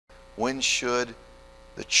When should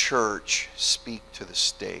the church speak to the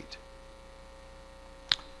state?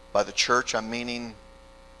 By the church, I'm meaning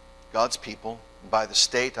God's people. By the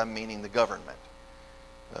state, I'm meaning the government.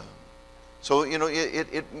 So,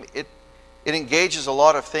 it engages a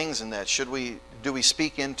lot of things in that. Do we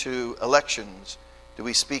speak into elections? Do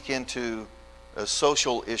we speak into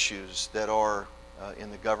social issues that are in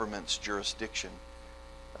the government's jurisdiction?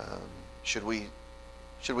 Should we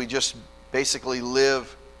just basically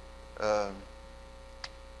live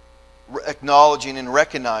acknowledging and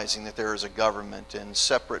recognizing that there is a government and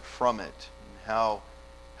separate from it? And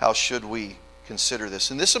how should we consider this?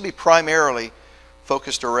 And this will be primarily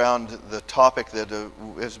focused around the topic that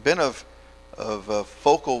has been of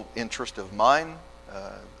focal interest of mine,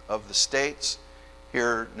 of the states,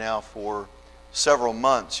 here now for several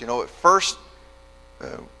months. At first,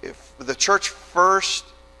 if the church first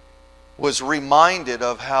was reminded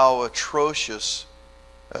of how atrocious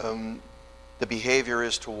the behavior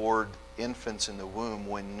is toward infants in the womb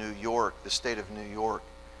when New York, the state of New York,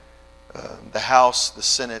 the House, the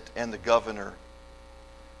Senate, and the governor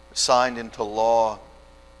signed into law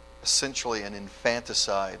essentially an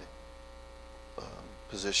infanticide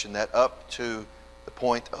position, that up to the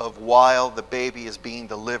point of while the baby is being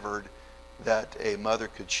delivered, that a mother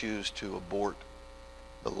could choose to abort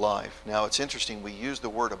the life. Now, it's interesting, we use the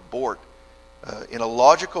word abort in a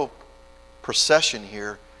logical procession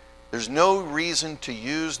here. There's no reason to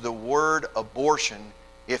use the word abortion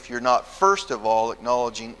if you're not first of all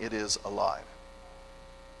acknowledging it is alive.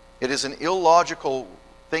 It is an illogical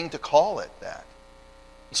thing to call it that.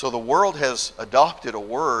 So the world has adopted a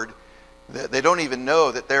word that they don't even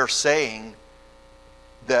know that they're saying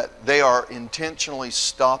that they are intentionally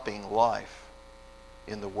stopping life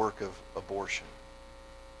in the work of abortion.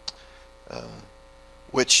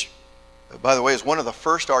 Which, by the way, is one of the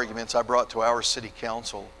first arguments I brought to our city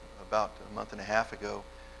council about a month and a half ago.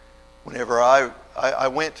 Whenever I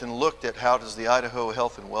went and looked at how does the Idaho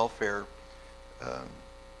Health and Welfare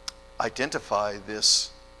identify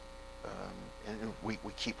this, and we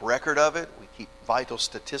keep record of it, we keep vital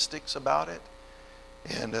statistics about it.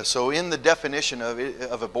 And so in the definition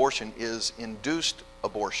of abortion is induced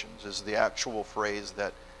abortions, is the actual phrase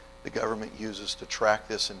that the government uses to track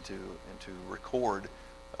this and to record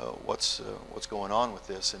what's going on with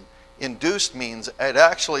this. And induced means, it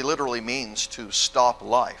actually literally means to stop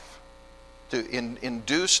life.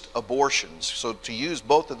 Induced abortions. So to use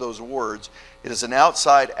both of those words, it is an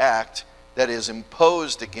outside act that is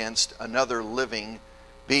imposed against another living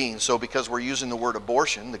being. So because we're using the word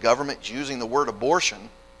abortion, the government's using the word abortion,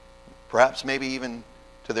 perhaps maybe even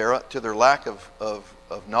to their lack of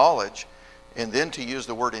knowledge, and then to use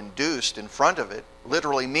the word induced in front of it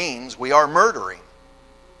literally means we are murdering.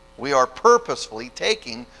 We are purposefully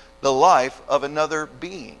taking the life of another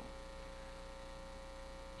being.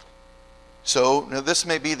 So now this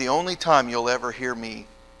may be the only time you'll ever hear me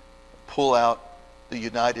pull out the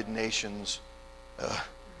United Nations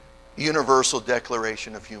Universal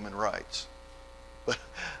Declaration of Human Rights. But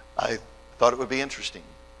I thought it would be interesting.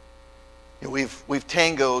 We've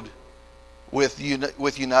tangoed with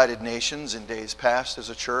United Nations in days past as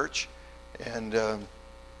a church, and the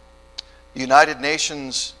United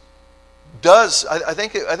Nations does. I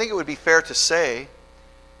think it would be fair to say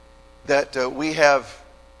that we have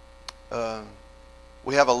a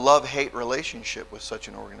love-hate relationship with such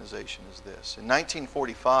an organization as this. In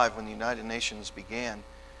 1945, when the United Nations began,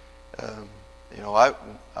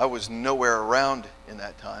 I was nowhere around in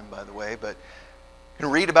that time, by the way, but you can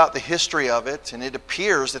read about the history of it, and it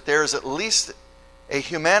appears that there is at least a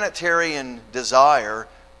humanitarian desire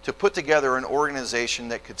to put together an organization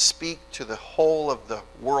that could speak to the whole of the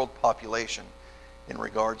world population in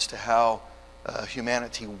regards to how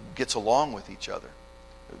humanity gets along with each other.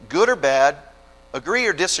 Good or bad, agree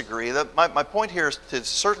or disagree. My point here is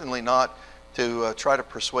certainly not to try to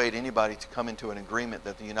persuade anybody to come into an agreement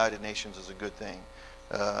that the United Nations is a good thing.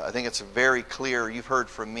 I think it's very clear, you've heard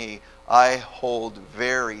from me, I hold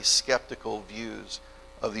very skeptical views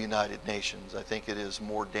of the United Nations. I think it is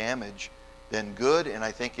more damage than good, and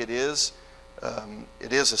I think it is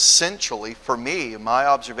essentially, for me, my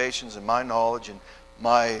observations and my knowledge and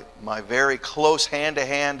my very close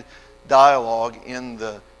hand-to-hand dialogue in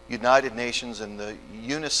the United Nations and the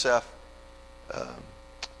UNICEF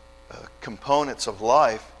components of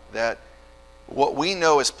life, that what we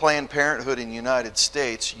know as Planned Parenthood in the United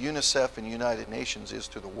States, UNICEF and United Nations is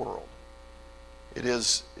to the world. It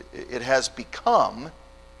has become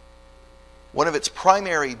one of its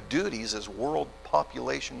primary duties as world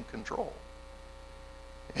population control.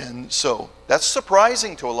 And so that's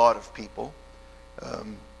surprising to a lot of people.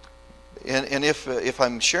 And if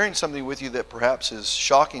I'm sharing something with you that perhaps is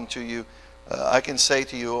shocking to you, I can say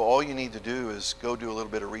to you, all you need to do is go do a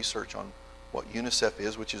little bit of research on what UNICEF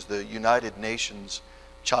is, which is the United Nations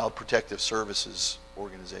Child Protective Services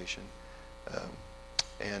organization.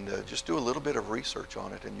 And just do a little bit of research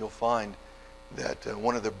on it, and you'll find that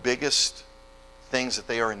one of the biggest things that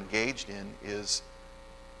they are engaged in is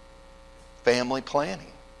family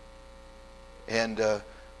planning. And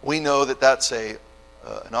we know that that's an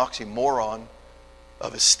oxymoron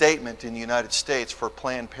of a statement in the United States for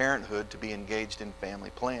Planned Parenthood to be engaged in family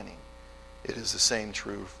planning. It is the same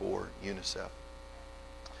true for UNICEF.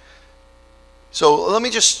 So let me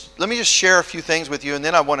just share a few things with you, and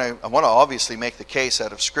then I want to obviously make the case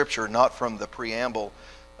out of Scripture, not from the preamble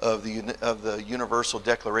of the Universal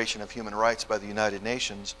Declaration of Human Rights by the United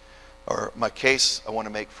Nations, or my case I want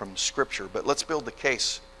to make from Scripture. But let's build the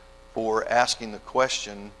case for asking the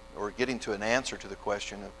question, or getting to an answer to the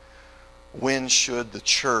question of when should the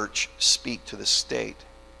church speak to the state.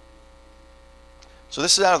 So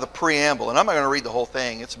this is out of the preamble, and I'm not going to read the whole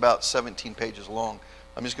thing. It's about 17 pages long.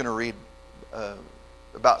 I'm just going to read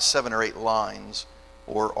about 7 or 8 lines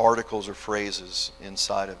or articles or phrases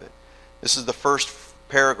inside of it. This is the first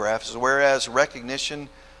paragraph. It says, whereas recognition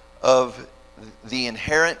of the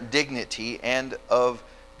inherent dignity and of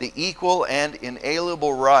the equal and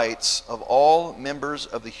inalienable rights of all members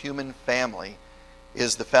of the human family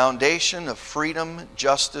is the foundation of freedom,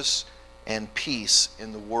 justice, and peace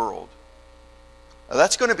in the world. Now,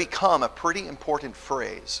 that's going to become a pretty important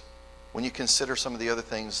phrase when you consider some of the other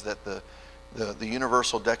things that the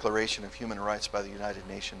Universal Declaration of Human Rights by the United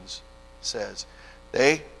Nations says.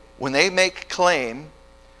 When they make claim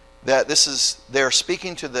that they're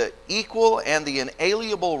speaking to the equal and the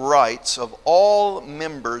inalienable rights of all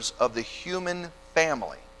members of the human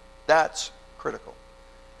family, that's critical.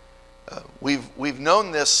 We've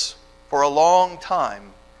known this for a long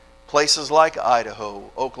time. Places like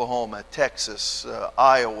Idaho, Oklahoma, Texas,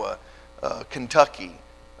 Iowa, Kentucky.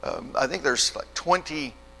 I think there's like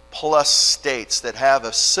 20 plus states that have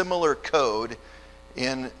a similar code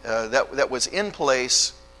that was in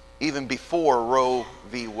place even before Roe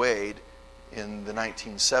v. Wade in the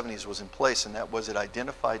 1970s was in place, and that was it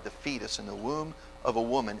identified the fetus in the womb of a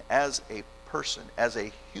woman as a person, as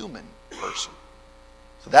a human person.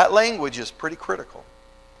 So that language is pretty critical.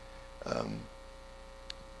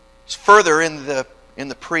 Further in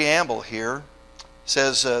the preamble here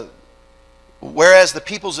says, whereas the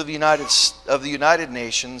peoples of the United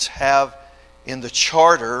Nations have in the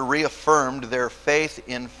Charter reaffirmed their faith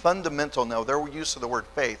in fundamental, now their use of the word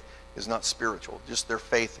faith is not spiritual, just their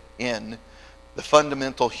faith in the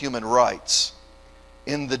fundamental human rights,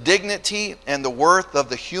 in the dignity and the worth of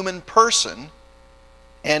the human person,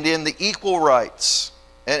 and in the equal rights,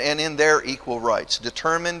 and in their equal rights,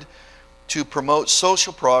 determined to promote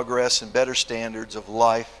social progress and better standards of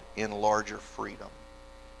life in larger freedom.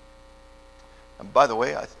 And by the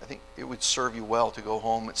way, I think it would serve you well to go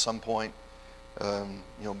home at some point,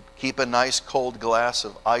 keep a nice cold glass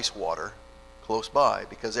of ice water close by,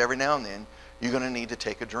 because every now and then you're going to need to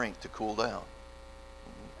take a drink to cool down.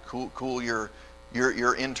 Cool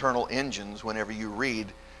your internal engines whenever you read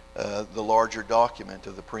the larger document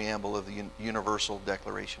of the preamble of the Universal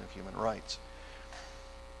Declaration of Human Rights.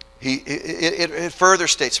 It further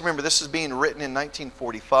states, remember this is being written in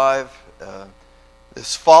 1945,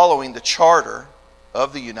 this following the Charter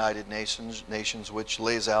of the United Nations, which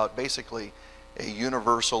lays out basically a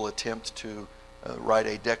universal attempt to write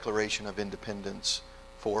a Declaration of Independence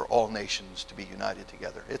for all nations to be united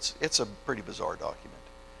together. It's a pretty bizarre document.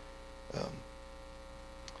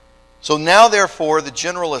 So now, therefore, the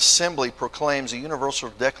General Assembly proclaims a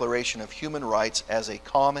Universal Declaration of Human Rights as a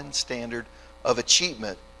common standard of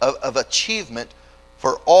achievement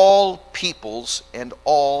for all peoples and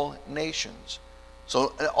all nations.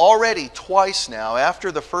 So already twice now,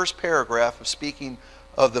 after the first paragraph of speaking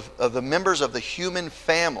of the members of the human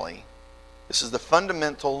family, this is the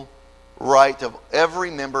fundamental right of every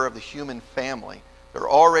member of the human family. They're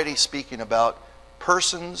already speaking about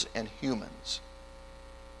persons and humans.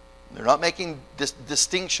 They're not making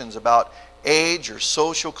distinctions about age or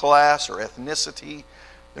social class or ethnicity.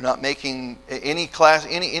 They're not making any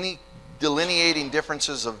delineating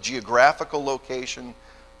differences of geographical location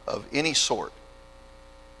of any sort.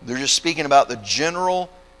 They're just speaking about the general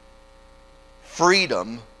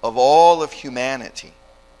freedom of all of humanity.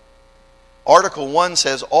 Article 1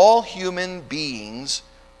 says, all human beings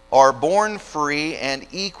are born free and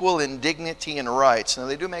equal in dignity and rights. Now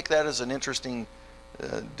they do make that as an interesting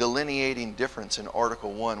delineating difference in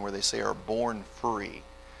Article 1 where they say are born free.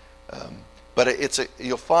 But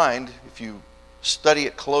you'll find, if you study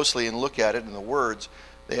it closely and look at it in the words,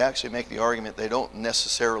 they actually make the argument they don't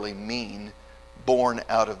necessarily mean born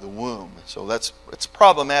out of the womb. So it's a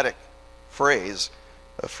problematic phrase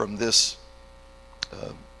from this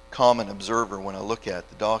common observer when I look at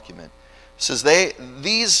the document. It says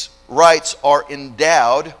these rights are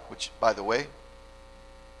endowed, which, by the way,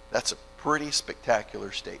 that's a pretty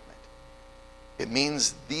spectacular statement. It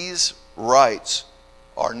means these rights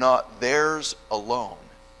are not theirs alone.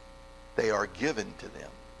 They are given to them.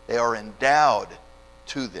 They are endowed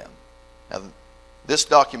to them. Now, this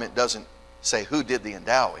document doesn't say who did the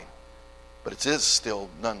endowing, but it is still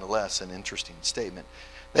nonetheless an interesting statement.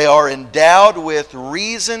 They are endowed with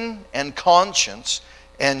reason and conscience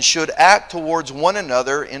and should act towards one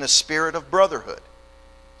another in a spirit of brotherhood.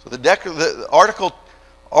 So the Article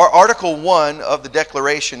 1 of the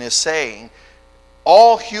Declaration is saying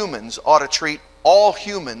all humans ought to treat all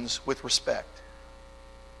humans with respect.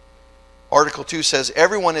 Article 2 says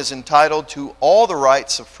everyone is entitled to all the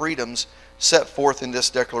rights of freedoms set forth in this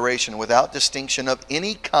declaration without distinction of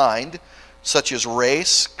any kind, such as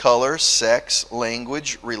race, color, sex,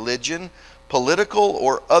 language, religion, political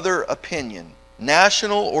or other opinion,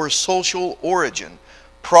 national or social origin,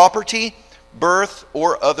 property, birth,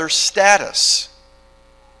 or other status.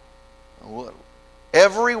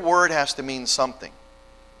 Every word has to mean something.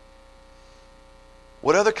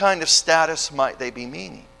 What other kind of status might they be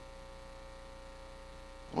meaning?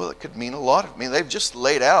 Well, it could mean a lot of. They've just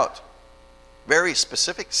laid out very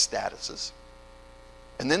specific statuses.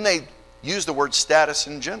 And then they use the word status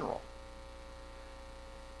in general.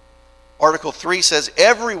 Article 3 says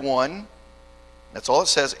everyone, that's all it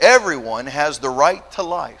says, everyone has the right to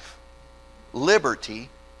life, liberty,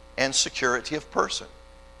 and security of person.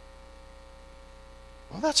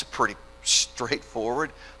 Well, that's a pretty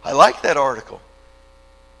straightforward. I like that article.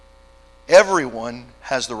 Everyone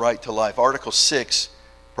has the right to life. Article 6,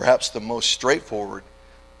 perhaps the most straightforward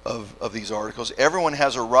of these articles. Everyone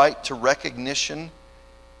has a right to recognition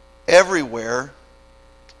everywhere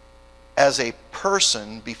as a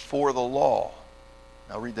person before the law.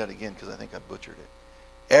 I'll read that again because I think I butchered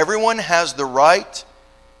it. Everyone has the right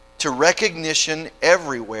to recognition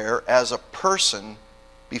everywhere as a person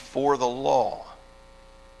before the law.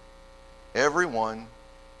 Everyone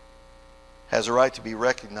has a right to be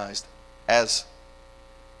recognized as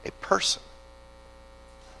a person.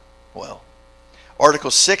 Well,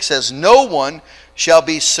 Article 6 says, no one shall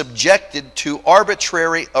be subjected to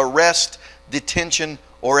arbitrary arrest, detention,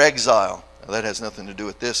 or exile. Now, that has nothing to do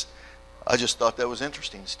with this. I just thought that was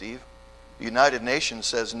interesting, Steve. The United Nations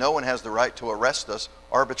says no one has the right to arrest us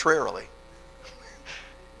arbitrarily.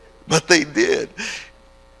 But they did.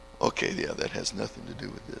 Okay, yeah, that has nothing to do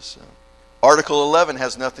with this. Article 11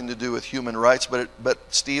 has nothing to do with human rights, but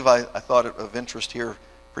Steve, I thought it of interest here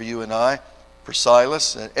for you and I, for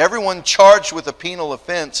Silas. Everyone charged with a penal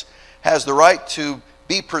offense has the right to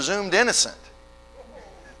be presumed innocent.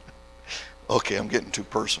 Okay, I'm getting too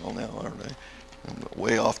personal now, aren't I? I'm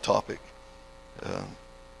way off topic.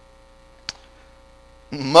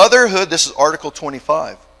 Motherhood, this is Article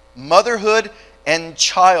 25. Motherhood and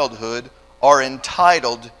childhood are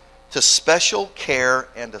entitled to special care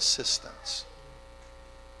and assistance.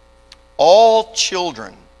 All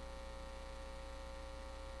children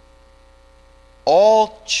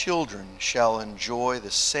shall enjoy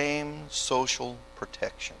the same social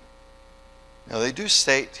protection. Now they do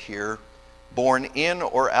state here, born in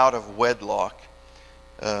or out of wedlock,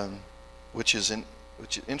 which is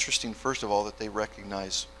interesting, first of all, that they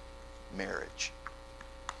recognize marriage.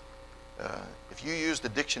 If you used the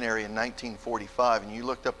dictionary in 1945 and you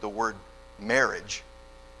looked up the word marriage,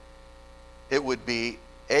 it would be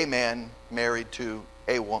a man married to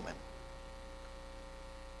a woman.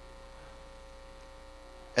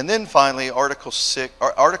 And then finally, Article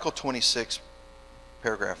 26,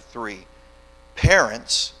 paragraph 3.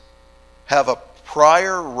 Parents have a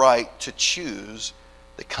prior right to choose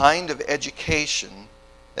the kind of education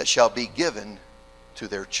that shall be given to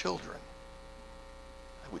their children.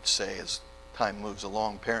 I would say as time moves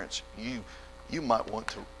along, parents, you might want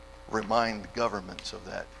to remind governments of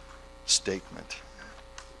that statement.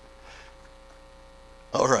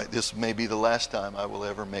 All right, this may be the last time I will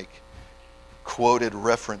ever make quoted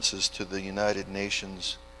references to the United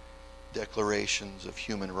Nations Declarations of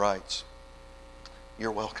Human Rights.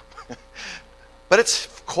 You're welcome. But it's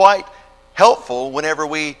quite helpful whenever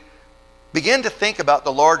we begin to think about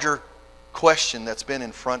the larger question that's been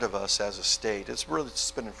in front of us as a state. It's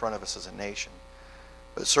been in front of us as a nation.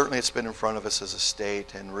 But certainly it's been in front of us as a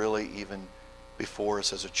state, and really even before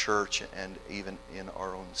us as a church, and even in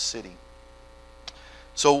our own city.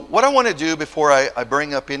 So what I want to do before I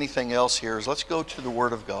bring up anything else here is let's go to the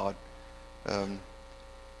Word of God.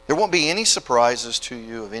 There won't be any surprises to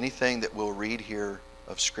you of anything that we'll read here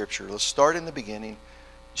of Scripture. Let's start in the beginning.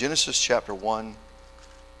 Genesis chapter 1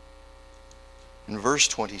 and verse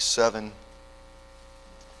 27.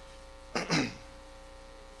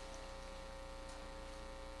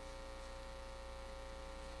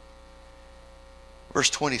 Verse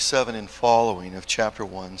 27 and following of chapter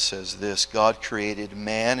 1 says this: God created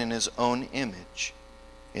man in His own image.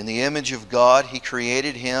 In the image of God He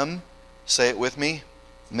created him. Say it with me.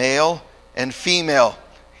 Male and female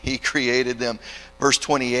He created them. Verse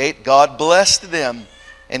 28, God blessed them,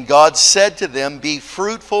 and God said to them, be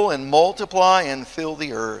fruitful and multiply and fill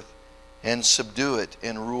the earth and subdue it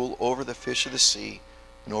and rule over the fish of the sea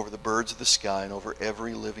and over the birds of the sky and over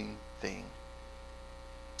every living thing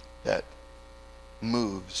that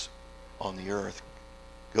moves on the earth.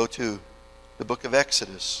 Go to the book of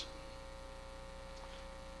Exodus,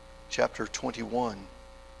 chapter 21.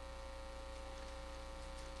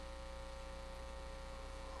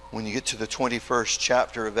 When you get to the 21st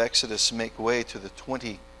chapter of Exodus, make way to the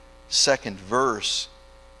 22nd verse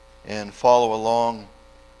and follow along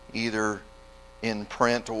either in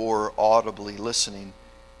print or audibly listening.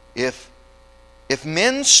 If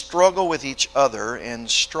men struggle with each other and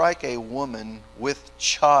strike a woman with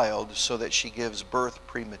child so that she gives birth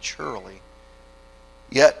prematurely,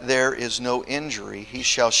 yet there is no injury, he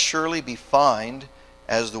shall surely be fined,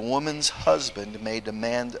 as the woman's husband may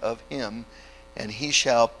demand of him, and he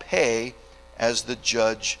shall pay as the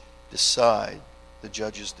judges decide.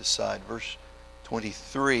 Verse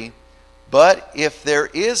 23, but if there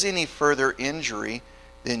is any further injury,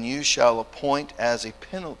 then you shall appoint as a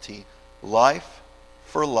penalty life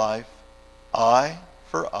for life, eye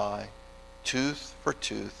for eye, tooth for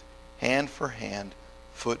tooth, hand for hand,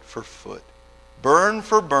 foot for foot, burn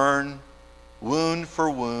for burn, wound for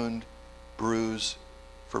wound, bruise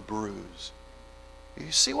for bruise.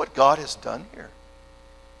 You see what God has done here?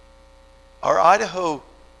 Our Idaho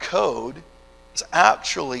code is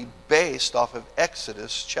actually based off of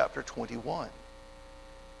Exodus chapter 21.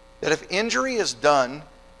 That if injury is done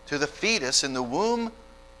to the fetus in the womb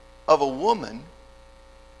of a woman,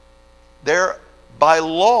 there, by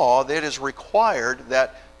law, it is required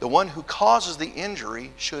that the one who causes the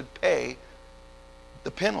injury should pay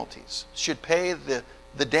the penalties, should pay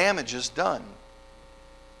the damages done.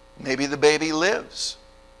 Maybe the baby lives.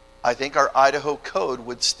 I think our Idaho code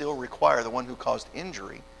would still require the one who caused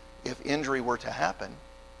injury, if injury were to happen,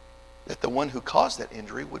 that the one who caused that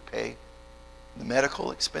injury would pay the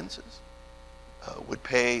medical expenses, would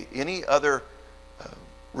pay any other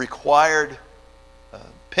required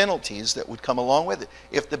penalties that would come along with it.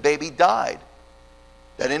 If the baby died,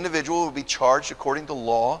 that individual would be charged according to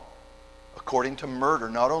law, according to murder.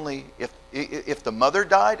 Not only if the mother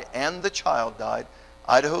died and the child died,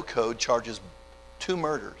 Idaho code charges 2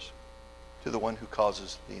 murders to the one who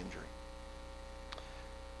causes the injury.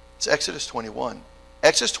 It's Exodus 21.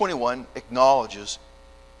 Exodus 21 acknowledges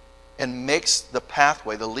and makes the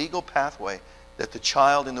pathway, the legal pathway, that the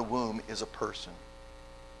child in the womb is a person.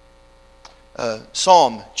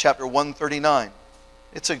 Psalm chapter 139.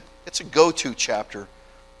 It's a go-to chapter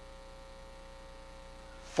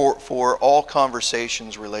for all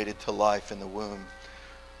conversations related to life in the womb.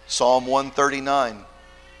 Psalm 139,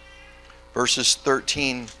 verses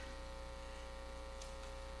 13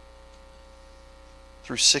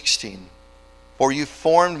 through 16. For you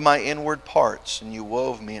formed my inward parts, and you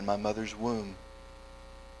wove me in my mother's womb.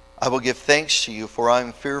 I will give thanks to you, for I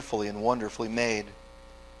am fearfully and wonderfully made.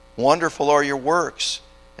 Wonderful are your works,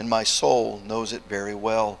 and my soul knows it very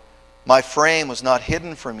well. My frame was not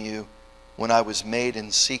hidden from you when I was made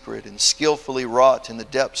in secret and skillfully wrought in the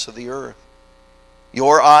depths of the earth.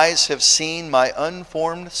 Your eyes have seen my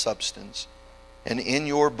unformed substance, and in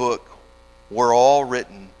your book were all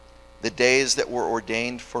written the days that were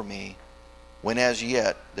ordained for me, when as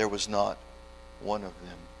yet there was not one of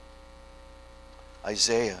them.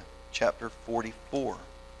 Isaiah chapter 44.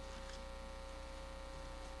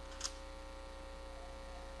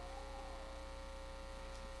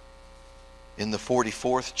 In the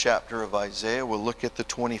 44th chapter of Isaiah, we'll look at the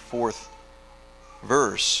 24th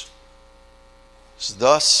verse.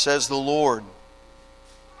 Thus says the Lord,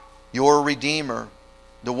 your Redeemer,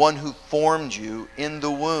 the one who formed you in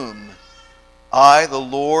the womb. I, the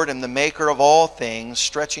Lord, am the maker of all things,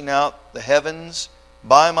 stretching out the heavens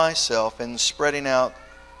by myself and spreading out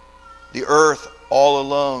the earth all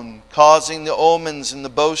alone, causing the omens and the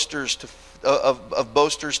boasters of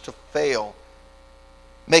boasters to fail,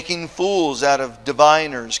 making fools out of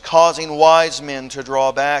diviners, causing wise men to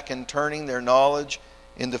draw back and turning their knowledge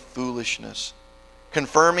into foolishness,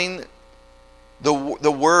 confirming the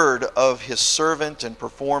word of his servant and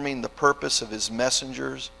performing the purpose of his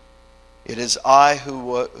messengers. It is I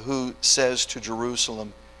who says to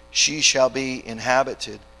Jerusalem, she shall be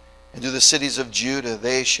inhabited, and to the cities of Judah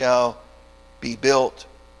they shall be built,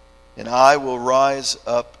 and I will rise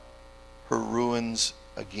up her ruins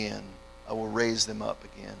again. I will raise them up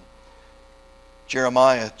again.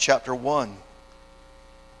 Jeremiah chapter 1.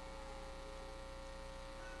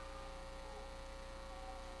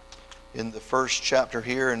 In the first chapter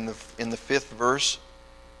here, in the 5th verse,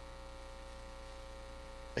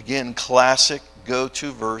 again, classic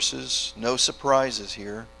go-to verses, no surprises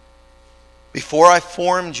here. Before I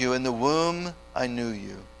formed you in the womb, I knew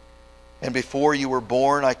you. And before you were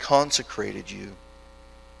born, I consecrated you.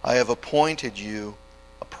 I have appointed you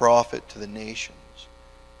a prophet to the nations.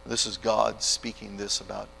 This is God speaking this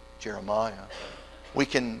about Jeremiah. We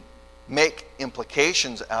can make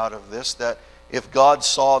implications out of this, that if God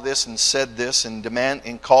saw this and said this and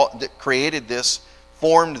created this,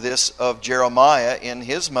 formed this of Jeremiah in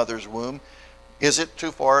his mother's womb, is it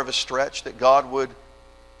too far of a stretch that God would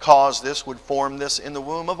cause this, would form this in the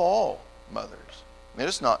womb of all mothers? I mean,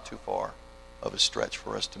 it's not too far of a stretch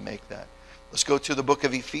for us to make that. Let's go to the book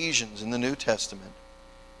of Ephesians in the New Testament.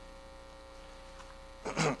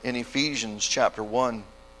 In Ephesians chapter 1,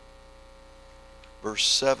 verse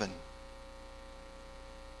 7.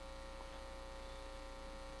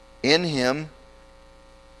 In him,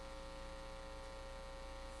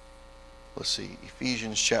 let's see,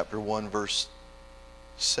 Ephesians chapter 1, verse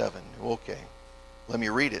 7. Okay, let me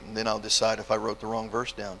read it, and then I'll decide if I wrote the wrong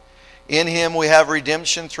verse down. In him we have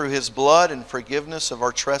redemption through his blood and forgiveness of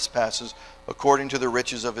our trespasses according to the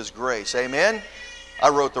riches of his grace. Amen? I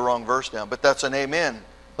wrote the wrong verse down, but that's an amen.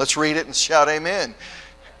 Let's read it and shout amen.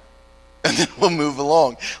 And then we'll move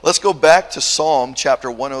along. Let's go back to Psalm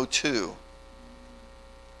chapter 102.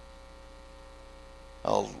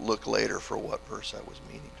 I'll look later for what verse I was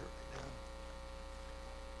meaning to write down.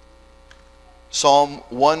 Psalm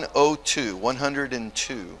 102,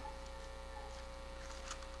 102.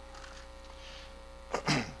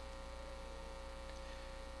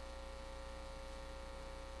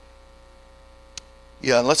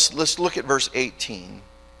 Yeah, let's look at verse 18.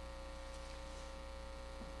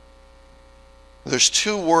 There's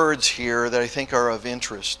two words here that I think are of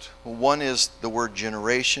interest. One is the word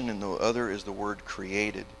generation, and the other is the word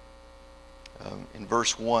created. In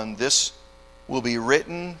verse 1, this will be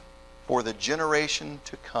written for the generation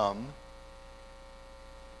to come.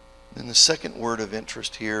 And the second word of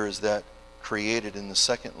interest here is that created in the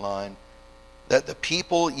second line, that the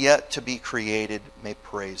people yet to be created may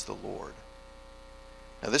praise the Lord.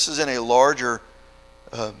 Now this is in a larger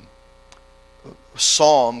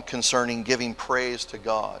psalm concerning giving praise to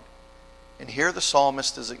God. And here the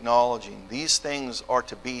psalmist is acknowledging these things are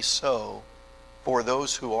to be so for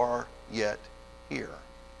those who are yet here.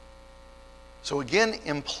 So again,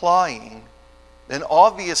 implying, then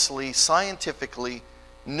obviously, scientifically,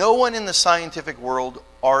 no one in the scientific world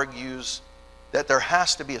argues that there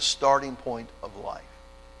has to be a starting point of life.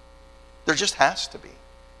 There just has to be.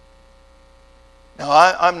 Now,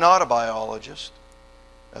 I'm not a biologist,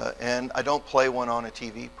 and I don't play one on a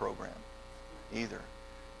TV program either.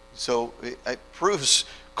 So it proves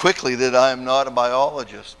quickly that I am not a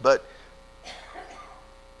biologist. But,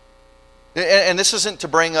 and this isn't to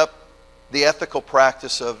bring up the ethical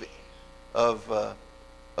practice of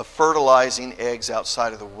fertilizing eggs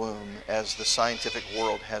outside of the womb, as the scientific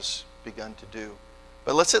world has begun to do.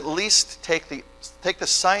 But let's at least take the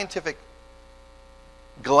scientific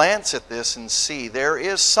glance at this and see there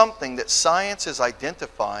is something that science is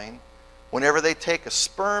identifying whenever they take a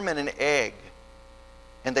sperm and an egg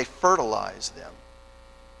and they fertilize them.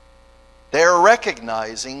 They're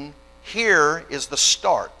recognizing here is the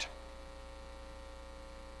start.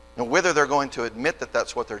 Now, whether they're going to admit that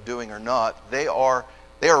that's what they're doing or not, they are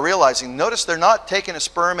realizing. Notice they're not taking a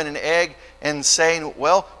sperm and an egg and saying,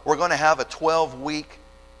 well, we're going to have a 12-week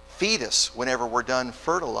fetus whenever we're done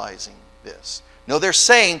fertilizing this. No, they're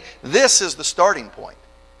saying this is the starting point.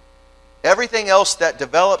 Everything else that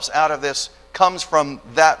develops out of this comes from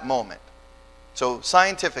that moment. So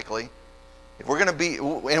scientifically, if we're going to be,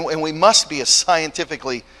 and we must be a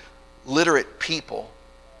scientifically literate people,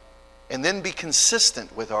 and then be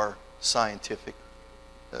consistent with our scientific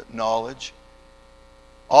knowledge,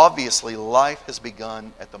 obviously life has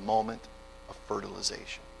begun at the moment of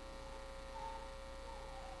fertilization.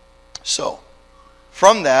 So,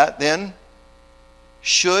 from that, then,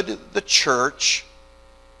 should the church,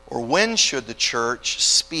 or when should the church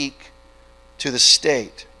speak to the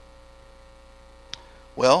state?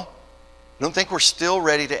 Well, I don't think we're still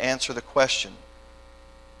ready to answer the question.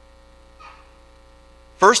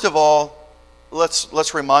 First of all,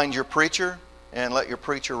 let's remind your preacher, and let your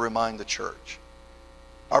preacher remind the church.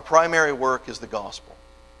 Our primary work is the gospel.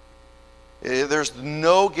 There's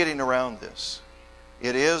no getting around this.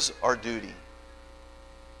 It is our duty.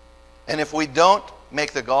 And if we don't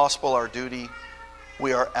make the gospel our duty,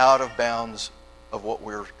 we are out of bounds of what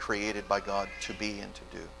we're created by God to be and to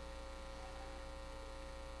do.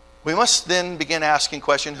 We must then begin asking the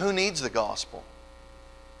question, who needs the gospel?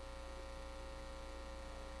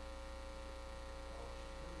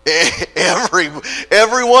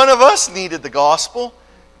 Every one of us needed the gospel,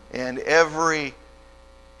 and every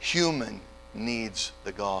human needs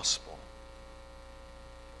the gospel.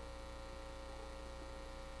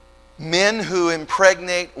 Men who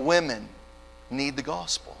impregnate women need the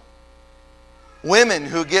gospel. Women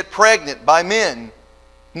who get pregnant by men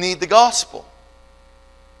need the gospel.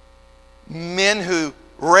 Men who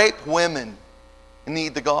rape women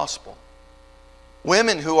need the gospel.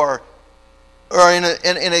 Women who are in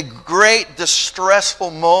a great distressful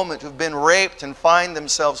moment, who've been raped and find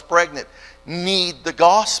themselves pregnant, need the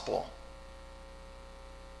gospel.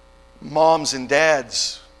 Moms and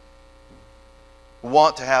dads who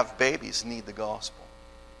want to have babies need the gospel.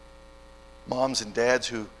 Moms and dads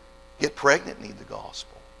who get pregnant need the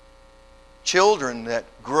gospel. Children that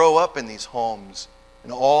grow up in these homes,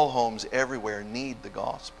 in all homes everywhere, need the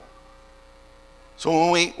gospel.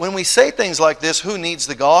 So when we say things like this, who needs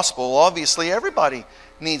the gospel? Obviously everybody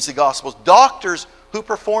needs the gospel. Doctors who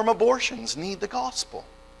perform abortions need the gospel.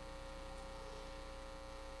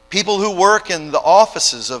 People who work in the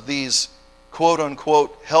offices of these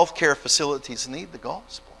quote-unquote healthcare facilities need the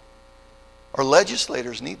gospel. Our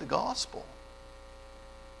legislators need the gospel.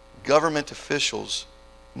 Government officials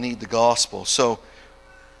need the gospel. So,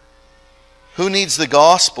 who needs the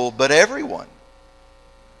gospel but everyone?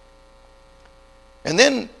 And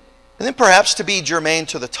then perhaps to be germane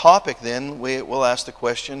to the topic then, we'll ask the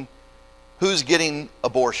question, who's getting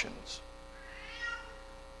abortions?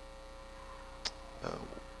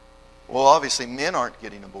 Well, obviously men aren't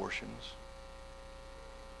getting abortions.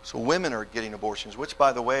 So women are getting abortions, which,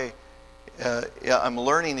 by the way, I'm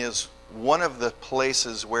learning is one of the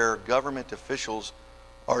places where government officials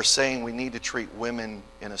are saying we need to treat women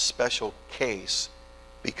in a special case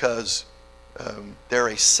because they're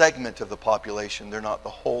a segment of the population. They're not the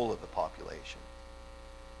whole of the population.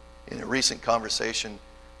 In a recent conversation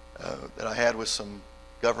that I had with some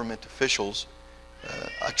government officials,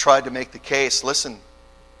 I tried to make the case, listen,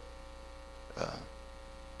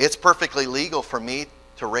 it's perfectly legal for me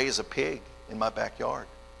to raise a pig in my backyard,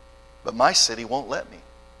 but my city won't let me.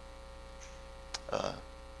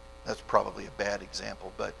 That's probably a bad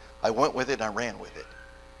example, but I went with it and I ran with it.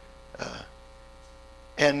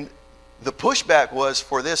 And the pushback was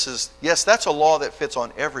for this is, yes, that's a law that fits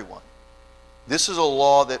on everyone. This is a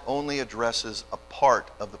law that only addresses a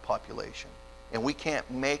part of the population. And we can't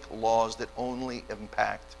make laws that only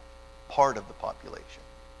impact part of the population.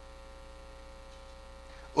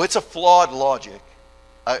 Well, it's a flawed logic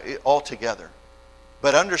altogether.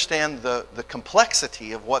 But understand the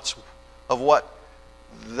complexity of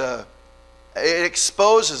it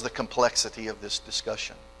exposes the complexity of this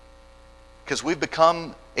discussion. Because we've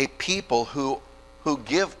become a people who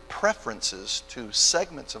give preferences to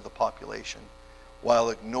segments of the population while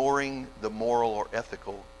ignoring the moral or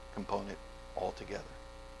ethical component altogether.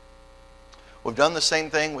 We've done the same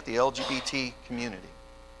thing with the LGBT community,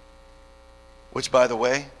 which, by the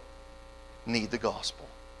way, need the gospel.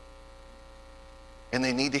 And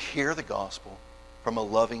they need to hear the gospel from a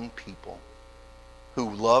loving people who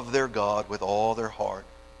love their God with all their heart,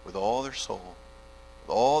 with all their soul,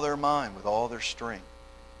 with all their mind, with all their strength.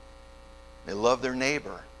 They love their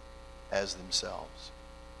neighbor as themselves.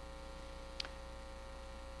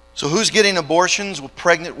 So who's getting abortions? Well,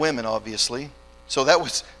 pregnant women, obviously. So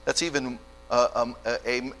that's even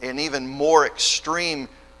an even more extreme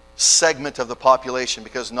segment of the population,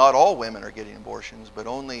 because not all women are getting abortions, but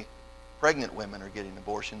only pregnant women are getting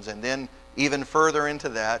abortions. And then even further into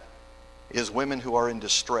that is women who are in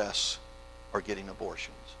distress are getting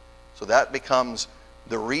abortions. So that becomes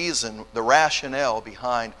the reason, the rationale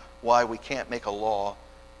behind why we can't make a law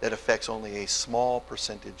that affects only a small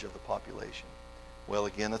percentage of the population. Well,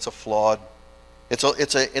 again, that's a flawed,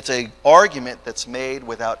 it's a argument that's made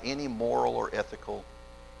without any moral or ethical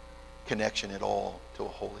connection at all to a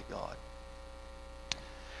holy God.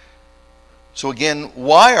 So again,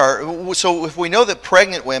 so if we know that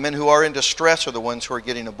pregnant women who are in distress are the ones who are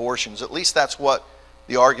getting abortions, at least that's what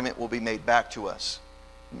the argument will be made back to us.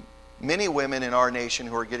 many women in our nation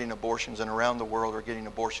who are getting abortions and around the world are getting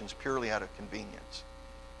abortions purely out of convenience.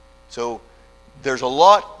 So there's a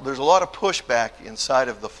lot of pushback inside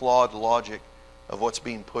of the flawed logic of what's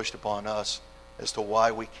being pushed upon us as to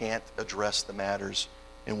why we can't address the matters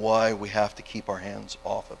and why we have to keep our hands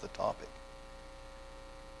off of the topic.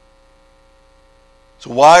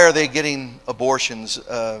 So why are they getting abortions?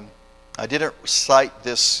 I didn't cite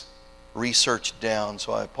this research down,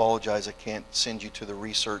 so I apologize. I can't send you to the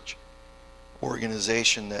research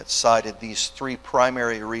organization that cited these three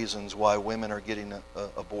primary reasons why women are getting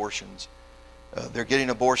abortions. They're getting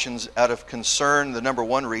abortions out of concern. The number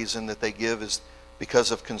one reason that they give is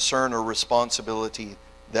because of concern or responsibility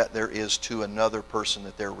that there is to another person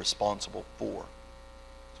that they're responsible for.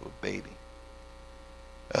 So a baby.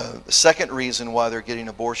 The second reason why they're getting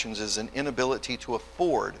abortions is an inability to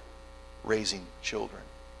afford raising children.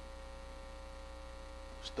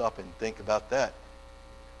 Stop and think about that.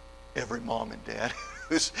 Every mom and dad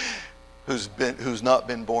who's not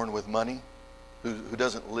been born with money, who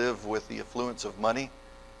doesn't live with the affluence of money,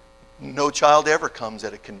 no child ever comes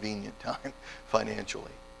at a convenient time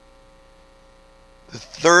financially. The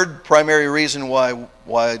third primary reason why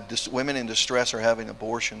women in distress are having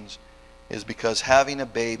abortions is because having a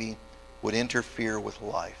baby would interfere with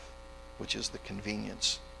life, which is the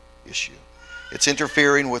convenience issue. It's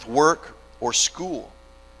interfering with work or school.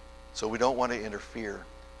 So we don't want to interfere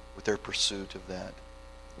with their pursuit of that,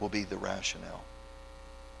 will be the rationale.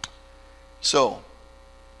 So,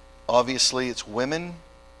 obviously it's women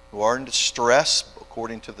who are in distress,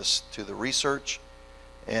 according to the research,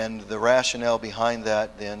 and the rationale behind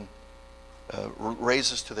that then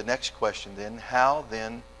raises to the next question then, how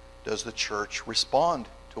then does the church respond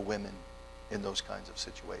to women in those kinds of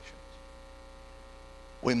situations?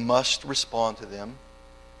 We must respond to them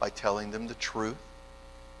by telling them the truth,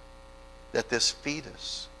 that this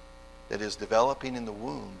fetus that is developing in the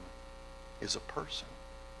womb is a person.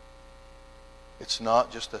 It's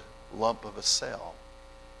not just a lump of a cell.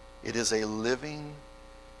 It is a living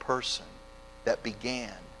person that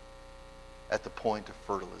began at the point of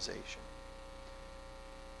fertilization.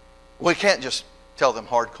 We can't just tell them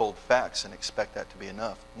hard, cold facts and expect that to be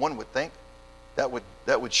enough. One would think that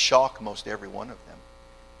would shock most every one of them,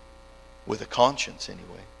 with a conscience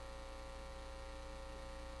anyway.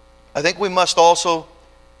 I think we must also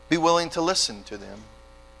be willing to listen to them.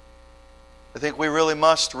 I think we really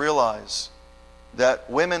must realize that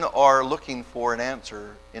women are looking for an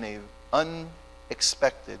answer in an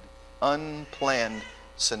unexpected, unplanned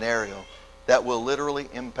scenario that will literally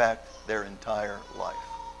impact their entire life.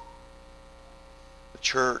 The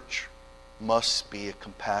church must be a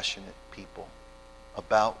compassionate people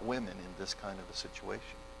about women in this kind of a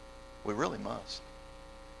situation. We really must.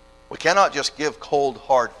 We cannot just give cold,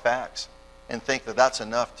 hard facts and think that that's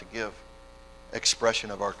enough to give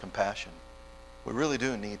expression of our compassion. We really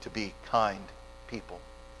do need to be kind people.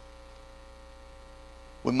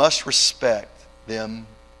 We must respect them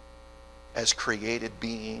as created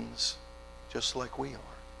beings, just like we are.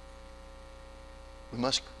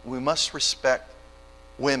 We must respect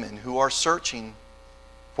women who are searching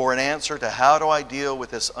for an answer to how do I deal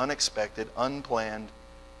with this unexpected, unplanned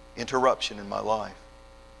interruption in my life.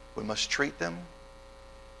 We must treat them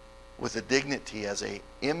with a dignity as an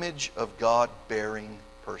image of God-bearing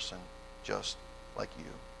person, just like you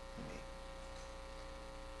and me.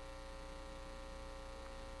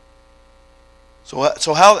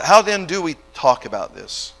 So how then do we talk about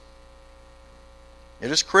this?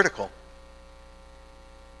 It is critical.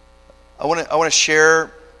 I want to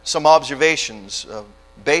share some observations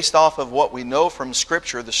based off of what we know from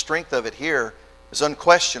Scripture. The strength of it here is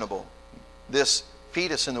unquestionable. This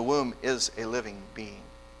fetus in the womb is a living being.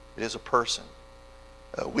 It is a person.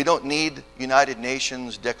 We don't need United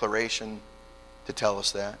Nations declaration to tell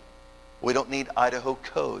us that. We don't need Idaho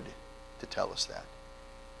Code to tell us that.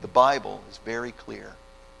 The Bible is very clear.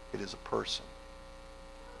 It is a person.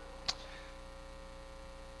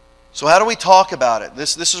 So how do we talk about it?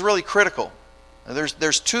 This is really critical. Now,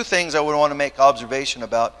 there's two things I would want to make observation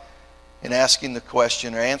about in asking the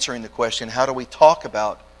question or answering the question, how do we talk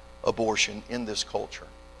about abortion in this culture?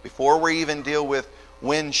 Before we even deal with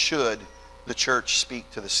when should the church speak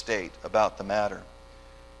to the state about the matter.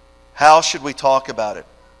 How should we talk about it?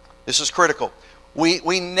 This is critical.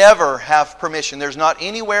 We never have permission. There's not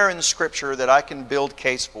anywhere in Scripture that I can build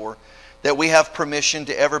case for that we have permission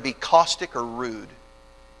to ever be caustic or rude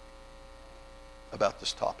about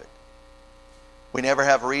this topic. We never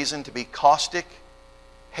have reason to be caustic,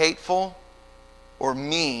 hateful, or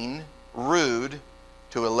mean, rude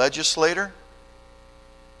to a legislator,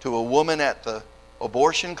 to a woman at the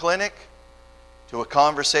abortion clinic, to a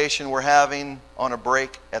conversation we're having on a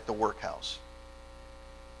break at the workhouse.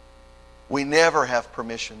 We never have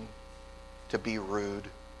permission to be rude,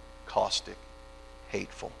 caustic,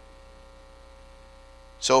 hateful.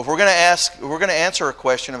 So if we're going to answer a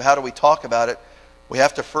question of how do we talk about it, we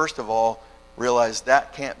have to first of all realize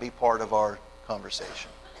that can't be part of our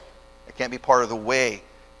conversation. It can't be part of the way.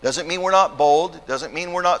 Doesn't mean we're not bold. It doesn't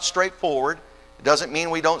mean we're not straightforward. It doesn't mean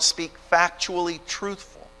we don't speak factually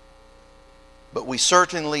truthful. But we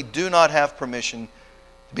certainly do not have permission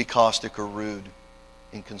to be caustic or rude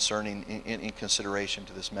in consideration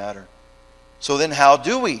to this matter. So then how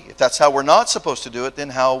do we? If that's how we're not supposed to do it, then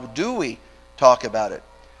how do we talk about it?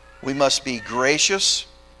 We must be gracious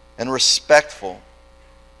and respectful.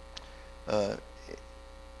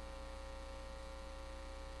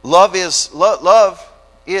 Love is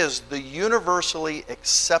the universally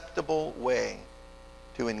acceptable way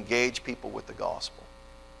to engage people with the gospel.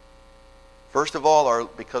 First of all,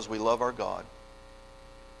 because we love our God.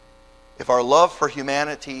 If our love for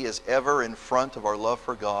humanity is ever in front of our love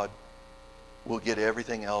for God, we'll get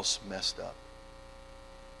everything else messed up.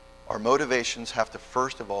 Our motivations have to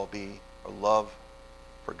first of all be our love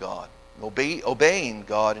for God, obeying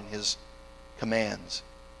God and His commands,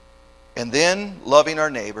 and then loving our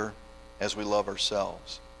neighbor as we love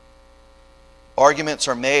ourselves. Arguments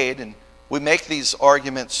are made, and we make these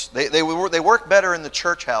arguments. They work better in the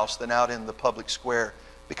church house than out in the public square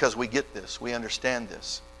because we get this, we understand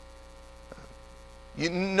this.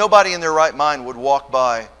 Nobody in their right mind would walk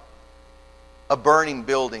by a burning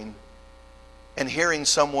building and hearing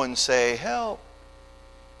someone say, "Help!"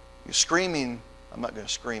 You're screaming. I'm not going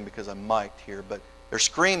to scream because I'm mic'd here, but they're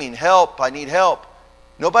screaming, "Help! I need help."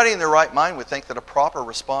 Nobody in their right mind would think that a proper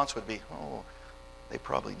response would be, "Oh, they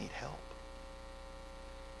probably need help."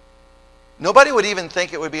 Nobody would even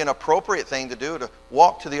think it would be an appropriate thing to do to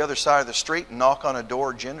walk to the other side of the street and knock on a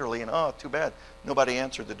door gingerly and, "Oh, too bad. Nobody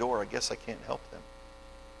answered the door. I guess I can't help them."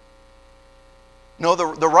 No,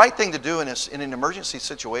 the right thing to do in an emergency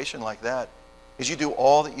situation like that is you do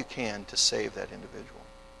all that you can to save that individual.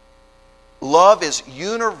 Love is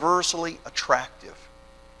universally attractive.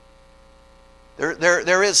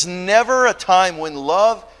 There is never a time when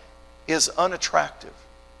love is unattractive.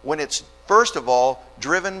 When it's, first of all,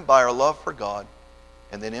 driven by our love for God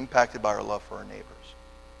and then impacted by our love for our neighbors.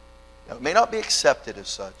 Now, it may not be accepted as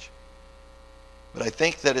such, but I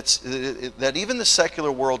think that that even the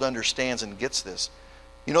secular world understands and gets this.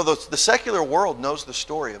 You know, the secular world knows the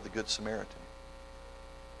story of the Good Samaritan.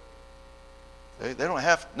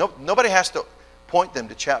 Nobody has to point them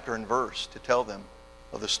to chapter and verse to tell them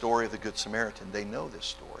of the story of the Good Samaritan. They know this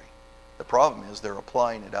story. The problem is they're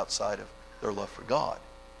applying it outside of their love for God.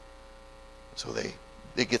 So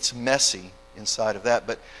it gets messy inside of that.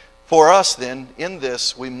 But for us then, in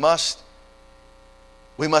this, we must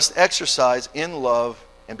exercise in love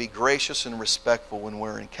and be gracious and respectful when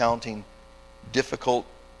we're encountering difficult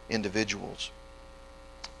individuals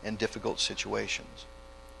and difficult situations.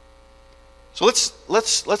 So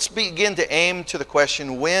let's begin to aim to the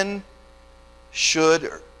question, when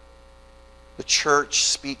should the church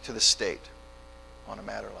speak to the state on a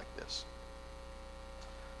matter like this?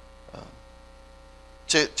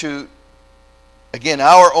 Again,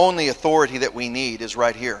 our only authority that we need is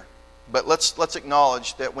right here. But let's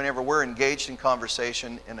acknowledge that whenever we're engaged in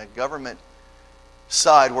conversation in a government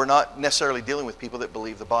side, we're not necessarily dealing with people that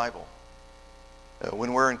believe the Bible.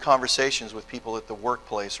 When we're in conversations with people at the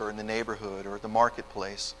workplace or in the neighborhood or at the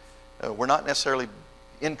marketplace, we're not necessarily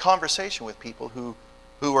in conversation with people who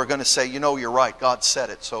are going to say, "You know, you're right, God said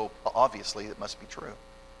it, so obviously it must be true."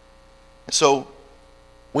 And so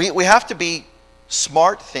we have to be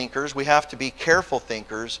smart thinkers, we have to be careful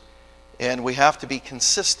thinkers, and we have to be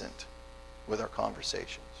consistent with our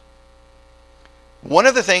conversations. One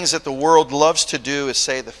of the things that the world loves to do is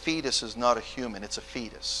say the fetus is not a human, it's a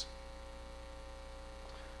fetus.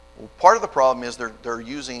 Well, part of the problem is they're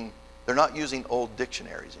not using old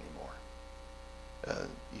dictionaries anymore.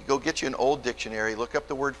 You go get you an old dictionary, look up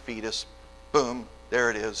the word fetus, boom, there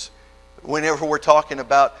it is. Whenever we're talking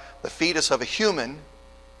about the fetus of a human,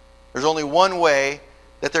 there's only one way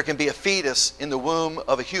that there can be a fetus in the womb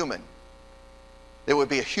of a human. It would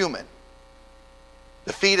be a human.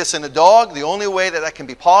 The fetus in a dog, the only way that can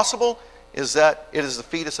be possible is that it is the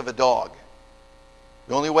fetus of a dog.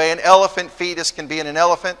 The only way an elephant fetus can be in an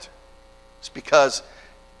elephant is because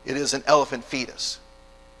it is an elephant fetus.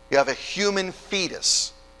 You have a human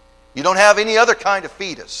fetus. You don't have any other kind of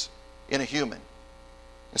fetus in a human.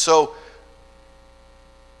 And so,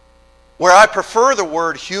 where I prefer the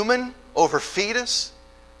word human over fetus,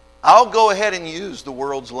 I'll go ahead and use the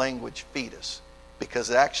world's language, fetus.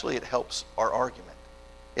 because actually it helps our argument.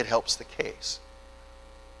 It helps the case.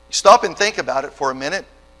 Stop and think about it for a minute.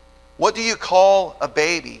 What do you call a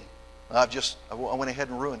baby? I went ahead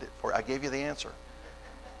and ruined it for you. I gave you the answer.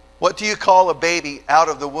 What do you call a baby out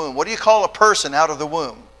of the womb? What do you call a person out of the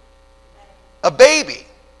womb? A baby.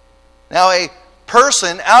 Now, a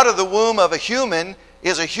person out of the womb of a human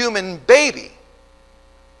is a human baby.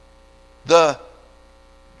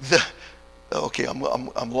 Okay,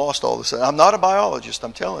 I'm lost all of a sudden. I'm not a biologist,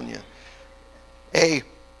 I'm telling you. A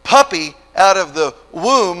puppy out of the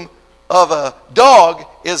womb of a dog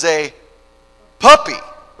is a puppy.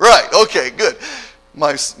 Right, okay, good.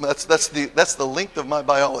 That's the length of my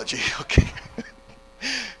biology. Okay.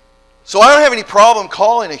 So I don't have any problem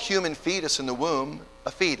calling a human fetus in the womb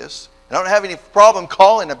a fetus. And I don't have any problem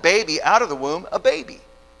calling a baby out of the womb a baby.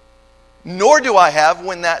 Nor do I have,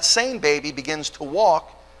 when that same baby begins to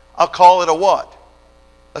walk, I'll call it a what?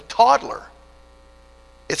 A toddler.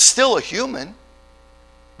 It's still a human,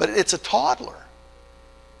 but it's a toddler.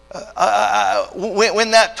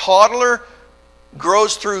 When that toddler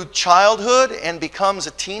grows through childhood and becomes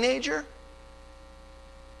a teenager,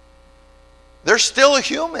 they're still a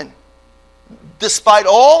human. Despite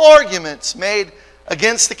all arguments made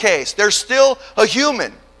against the case, they're still a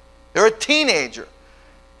human. They're a teenager.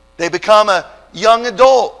 They become a young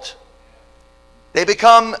adult. They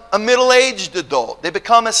become a middle-aged adult. They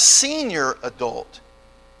become a senior adult.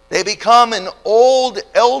 They become an old,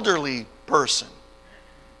 elderly person.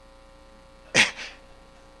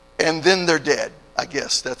 And then they're dead. I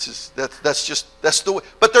guess that's the way.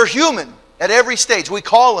 But they're human at every stage. We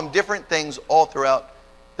call them different things all throughout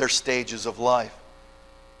their stages of life.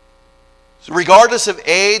 So regardless of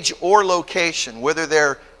age or location, whether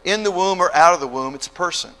they're in the womb or out of the womb, it's a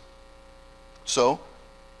person. So,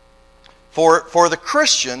 for the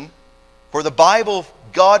Christian, for the Bible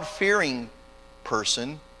God-fearing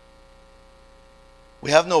person,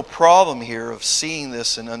 we have no problem here of seeing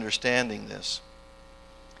this and understanding this.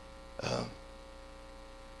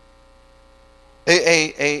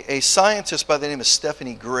 A scientist by the name of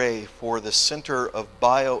Stephanie Gray for the Center of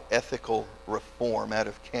Bioethical Reform out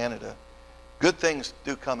of Canada. Good things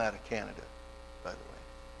do come out of Canada, by the way.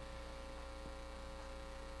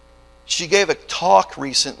 She gave a talk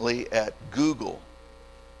recently at Google.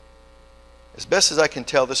 As best as I can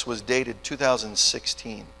tell, this was dated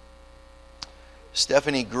 2016.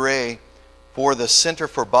 Stephanie Gray for the Center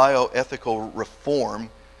for Bioethical Reform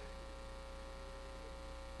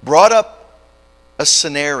brought up a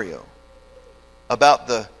scenario about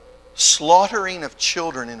the slaughtering of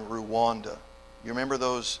children in Rwanda. You remember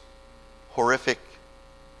those horrific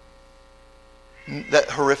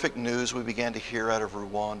news we began to hear out of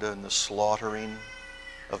Rwanda and the slaughtering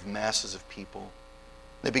of masses of people?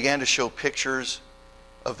 They began to show pictures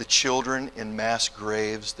of the children in mass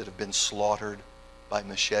graves that have been slaughtered by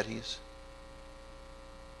machetes.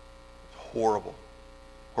 Horrible,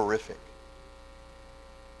 horrific.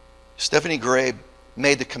 Stephanie Gray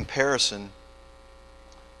made the comparison,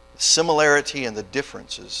 the similarity and the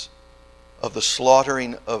differences of the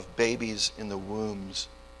slaughtering of babies in the wombs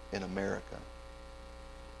in America.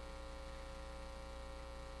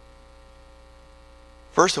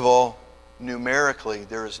 First of all, numerically,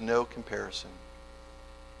 there is no comparison.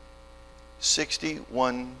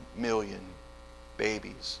 61 million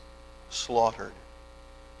babies slaughtered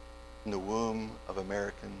in the womb of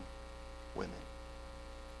American women.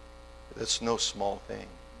 That's no small thing.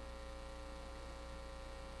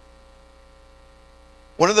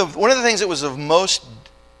 One of the things that was of most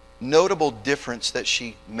notable difference that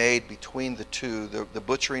she made between the two, the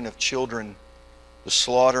butchering of children, the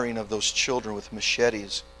slaughtering of those children with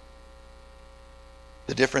machetes,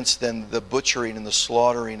 the difference than the butchering and the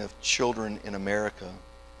slaughtering of children in America,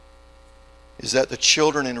 is that the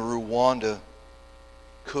children in Rwanda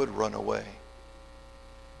could run away.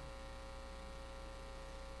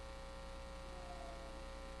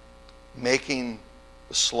 Making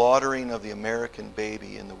the slaughtering of the American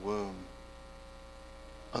baby in the womb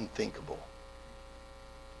unthinkable.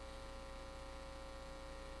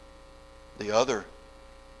 The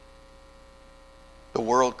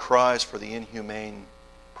world cries for the inhumane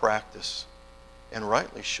practice, and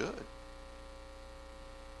rightly should.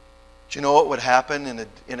 Do you know what would happen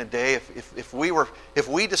in a day if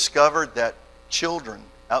we discovered that children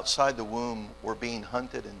outside the womb were being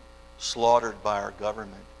hunted and slaughtered by our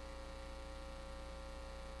government?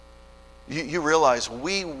 You realize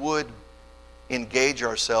we would engage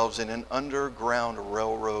ourselves in an underground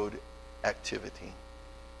railroad activity,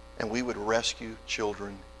 and we would rescue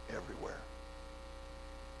children everywhere.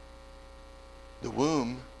 The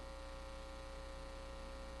womb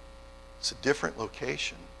It's a different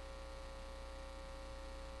location.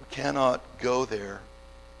 We cannot go there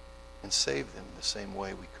and save them the same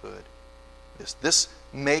way we could. This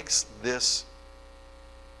makes this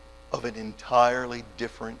of an entirely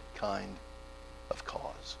different kind of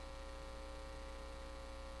cause.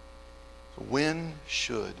 So when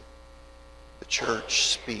should the church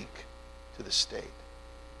speak to the state?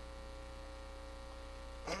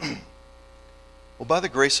 Well, by the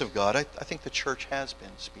grace of God, I think the church has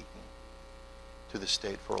been speaking to the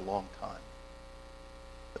state for a long time.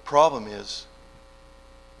 The problem is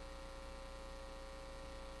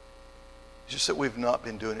just that we've not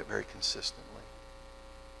been doing it very consistently.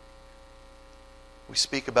 We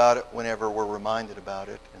speak about it whenever we're reminded about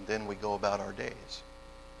it, and then we go about our days.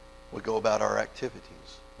 We go about our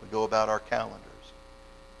activities. We go about our calendars.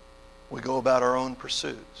 We go about our own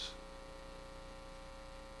pursuits.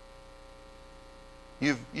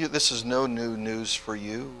 This is no new news for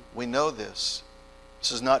you. We know this.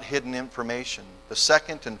 This is not hidden information. The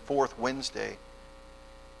second and fourth Wednesday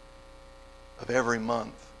of every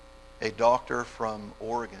month, a doctor from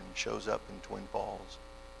Oregon shows up in Twin Falls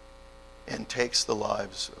and takes the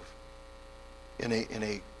lives of, in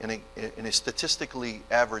a statistically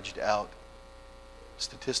averaged out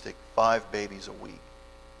statistic, 5 babies a week.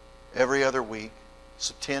 Every other week,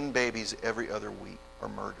 so 10 babies every other week are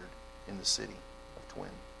murdered in the city of Twin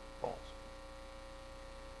Falls.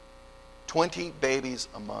 20 babies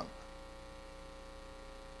a month.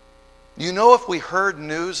 You know, if we heard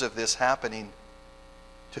news of this happening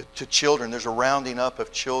to children, there's a rounding up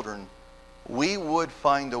of children, we would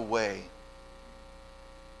find a way.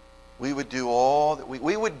 We would do all that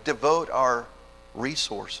we would devote our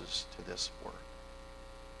resources to this work.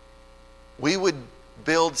 We would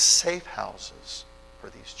build safe houses for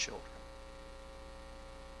these children.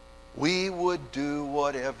 We would do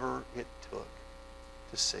whatever it took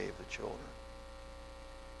to save the children.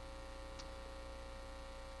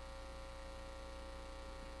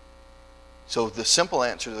 So the simple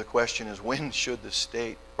answer to the question is, when should the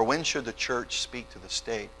state, or when should the church speak to the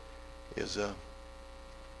state, is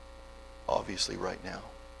obviously right now.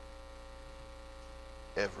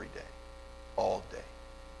 Every day. All day.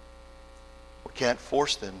 We can't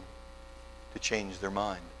force them to change their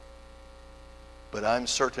mind. But I'm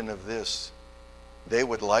certain of this. They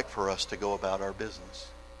would like for us to go about our business.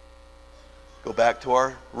 Go back to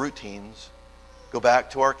our routines. Go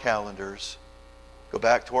back to our calendars. Go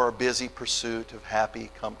back to our busy pursuit of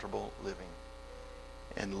happy, comfortable living.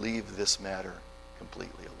 And leave this matter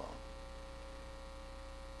completely alone.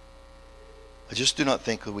 I just do not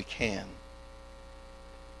think that we can.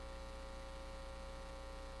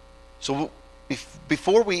 So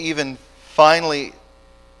before we even finally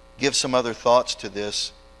give some other thoughts to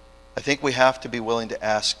this, I think we have to be willing to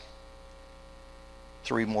ask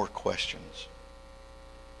 3 more questions.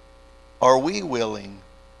 Are we willing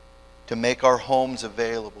to make our homes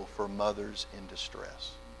available for mothers in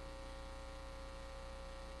distress?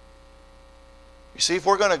 You see, if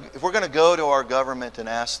we're going to go to our government and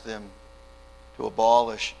ask them to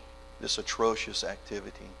abolish this atrocious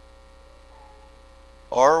activity,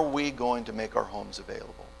 are we going to make our homes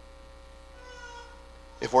available?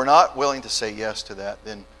 If we're not willing to say yes to that,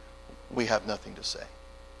 then we have nothing to say.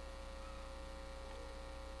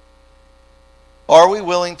 Are we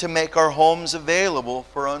willing to make our homes available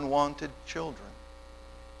for unwanted children?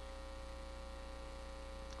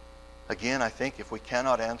 Again, I think if we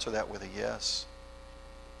cannot answer that with a yes,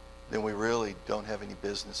 then we really don't have any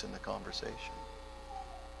business in the conversation.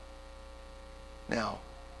 Now,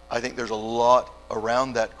 I think there's a lot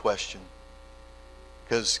around that question.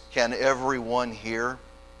 Because can everyone here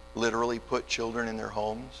literally put children in their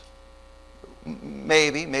homes?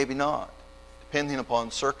 Maybe, maybe not. Depending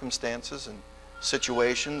upon circumstances and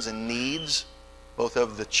situations and needs, both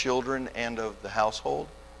of the children and of the household.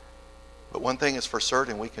 But one thing is for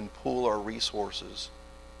certain, we can pool our resources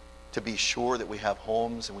to be sure that we have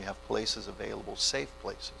homes and we have places available, safe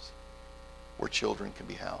places, where children can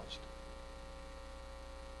be housed.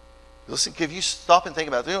 Listen, if you stop and think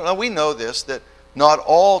about it, we know this, that not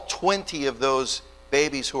all 20 of those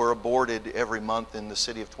babies who are aborted every month in the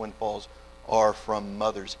city of Twin Falls are from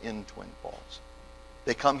mothers in Twin Falls.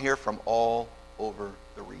 They come here from all over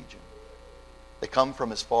the region. They come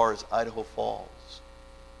from as far as Idaho Falls,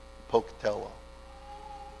 Pocatello,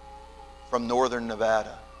 from northern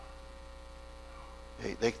Nevada.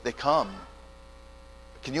 They come.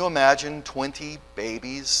 Can you imagine 20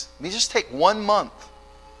 babies? I mean, just take 1 month.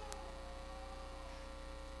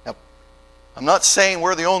 Now, I'm not saying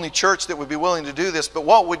we're the only church that would be willing to do this, but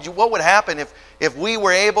what would happen if we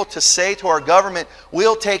were able to say to our government,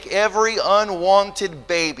 we'll take every unwanted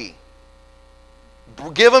baby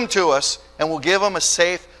Give them to us, and we'll give them a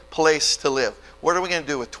safe place to live. What are we going to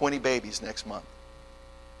do with 20 babies next month?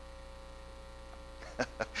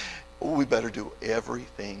 We better do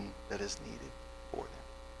everything that is needed for them.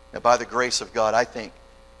 Now, by the grace of God, I think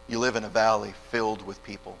you live in a valley filled with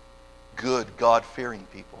people, good, God-fearing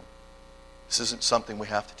people. This isn't something we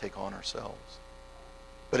have to take on ourselves.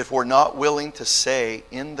 But if we're not willing to say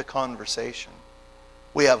in the conversation,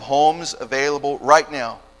 we have homes available right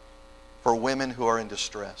now for women who are in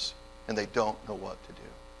distress and they don't know what to do.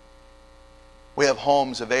 We have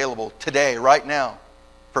homes available today, right now,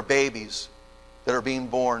 for babies that are being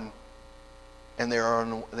born and they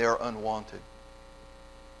are unwanted.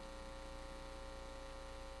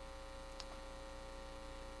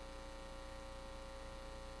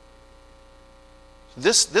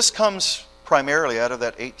 This comes primarily out of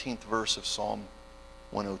that 18th verse of Psalm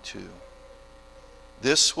 102.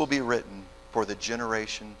 This will be written for the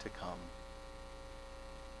generation to come,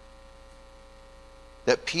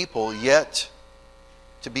 that people yet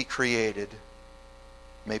to be created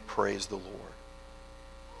may praise the Lord.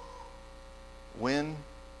 When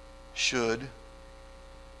should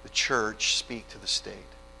the church speak to the state?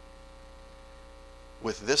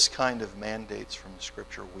 With this kind of mandates from the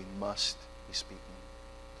Scripture, we must be speaking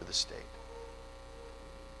to the state.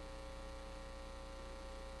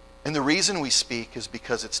 And the reason we speak is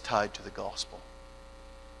because it's tied to the gospel.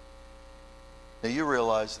 Now you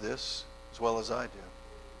realize this as well as I do,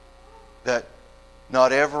 that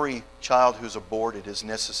not every child who's aborted is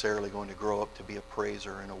necessarily going to grow up to be a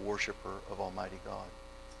praiser and a worshiper of Almighty God.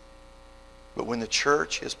 But when the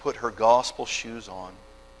church has put her gospel shoes on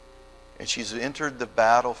and she's entered the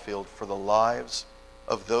battlefield for the lives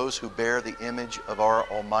of those who bear the image of our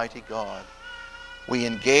Almighty God, we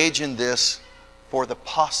engage in this for the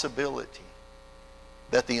possibility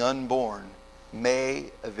that the unborn may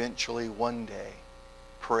eventually one day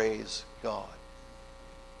praise God.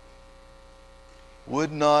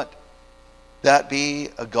 Would not that be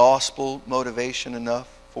a gospel motivation enough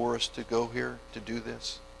for us to go here to do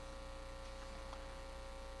this?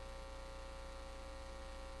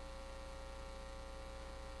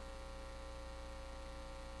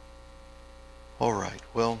 All right,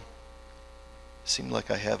 well, it seemed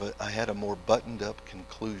like I had a more buttoned up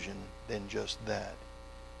conclusion than just that,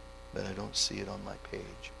 but I don't see it on my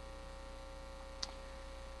page.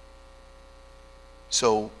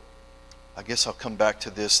 So I guess I'll come back to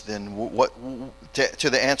this then. To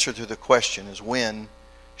the answer to the question is, when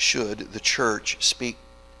should the church speak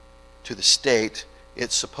to the state?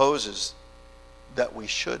 It supposes that we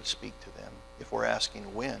should speak to them if we're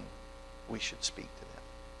asking when we should speak to them.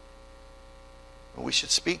 We should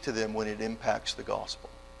speak to them when it impacts the gospel.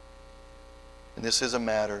 And this is a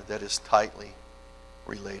matter that is tightly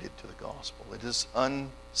related to the gospel. It is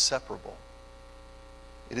inseparable.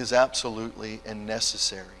 It is absolutely and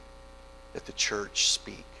necessary that the church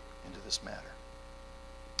speak into this matter.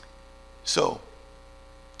 So,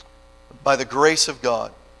 by the grace of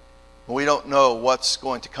God, we don't know what's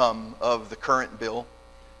going to come of the current bill.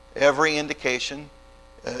 Every indication,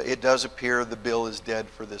 it does appear the bill is dead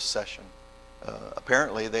for this session.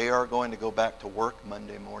 Apparently, they are going to go back to work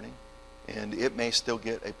Monday morning, and it may still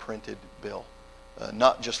get a printed bill.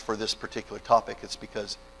 Not just for this particular topic, it's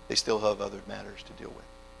because they still have other matters to deal with.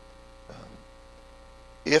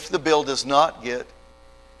 If the bill does not get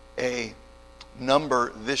a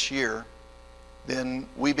number this year, then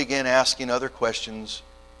we begin asking other questions.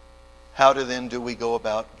 How do we go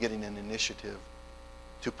about getting an initiative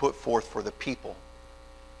to put forth for the people?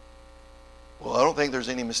 Well, I don't think there's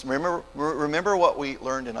any mistake. Remember what we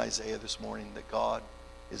learned in Isaiah this morning, that God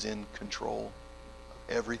is in control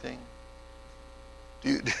of everything?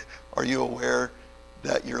 Are you aware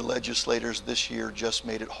that your legislators this year just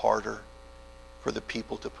made it harder for the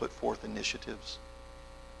people to put forth initiatives?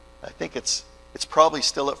 I think it's probably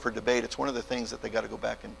still up for debate. It's one of the things that they got to go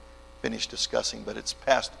back and finish discussing, but it's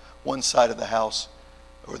passed one side of the House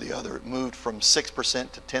or the other. It moved from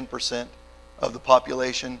 6% to 10% of the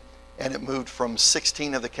population, and it moved from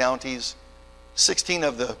 16 of the counties, 16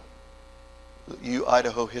 of the, you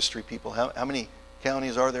Idaho history people, how many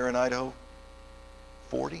counties are there in Idaho?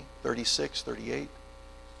 40, 36, 38?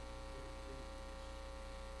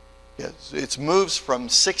 Yes, it moves from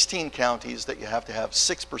 16 counties that you have to have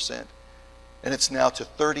 6%, and it's now to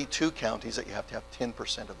 32 counties that you have to have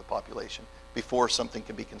 10% of the population before something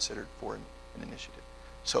can be considered for an initiative.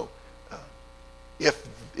 So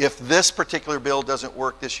if this particular bill doesn't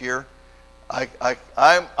work this year,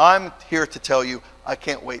 I'm here to tell you I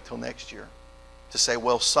can't wait till next year to say,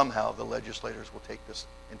 well, somehow the legislators will take this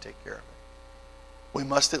and take care of it. We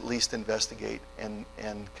must at least investigate and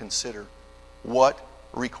consider what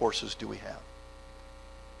recourses do we have?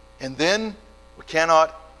 And then we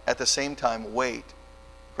cannot at the same time wait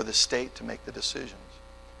for the state to make the decisions.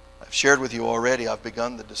 I've shared with you already, I've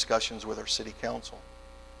begun the discussions with our city council.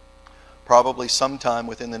 Probably sometime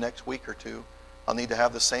within the next week or two, I'll need to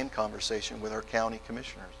have the same conversation with our county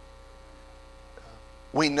commissioners.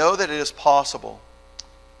 We know that it is possible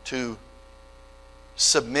to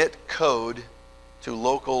submit code to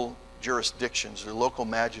local jurisdictions or local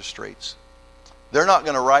magistrates. They're not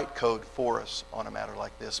going to write code for us on a matter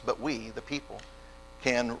like this, but we, the people,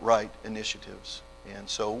 can write initiatives. And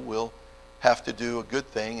so we'll have to do a good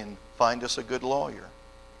thing and find us a good lawyer.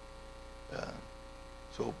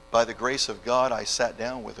 So by the grace of God, I sat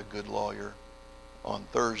down with a good lawyer on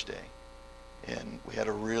Thursday, and we had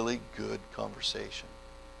a really good conversation.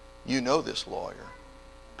 You know this lawyer,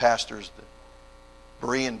 pastors the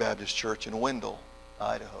Berean Baptist Church in Wendell,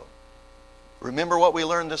 Idaho. Remember what we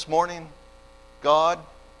learned this morning? God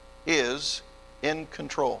is in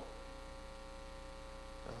control.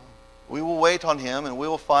 We will wait on Him, and we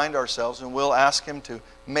will find ourselves, and we'll ask Him to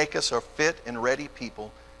make us a fit and ready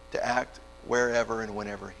people to act wherever and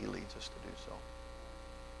whenever He leads us to do so.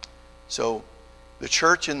 So the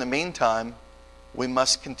church, in the meantime, we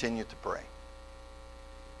must continue to pray.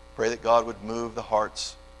 Pray that God would move the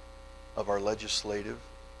hearts of our legislative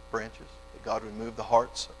branches, that God would move the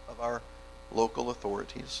hearts of our local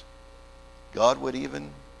authorities. God would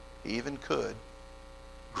even could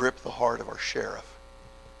grip the heart of our sheriff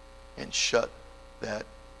and shut that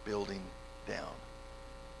building down.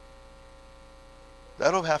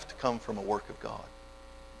 That'll have to come from a work of God.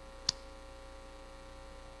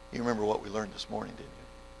 You remember what we learned this morning,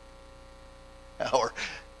 didn't you? Our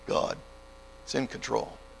God is in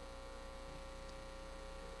control.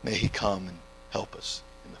 May He come and help us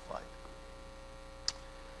in the fight.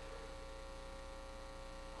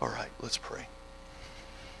 All right, let's pray.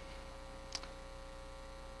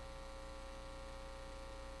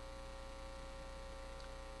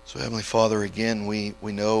 So Heavenly Father, again, we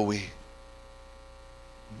know a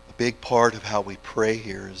big part of how we pray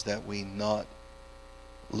here is that we not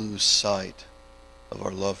lose sight of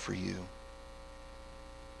our love for You.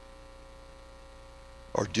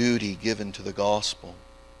 Our duty given to the gospel.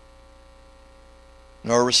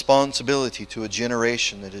 And our responsibility to a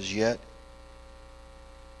generation that is yet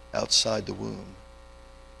outside the womb.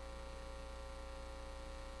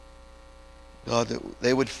 God, that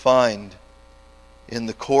they would find in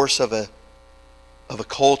the course of a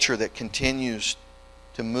culture that continues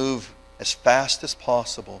to move as fast as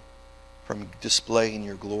possible from displaying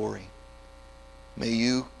Your glory, may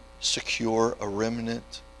You secure a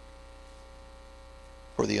remnant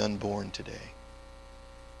for the unborn today.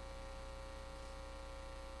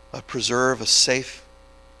 Preserve a safe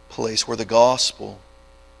place where the gospel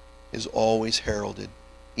is always heralded,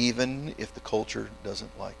 even if the culture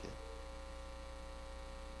doesn't like it.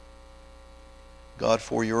 God,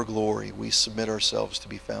 for Your glory, we submit ourselves to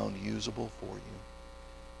be found usable for You.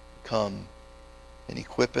 Come and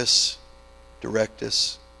equip us, direct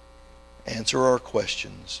us, answer our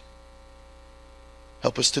questions.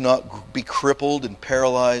 Help us to not be crippled and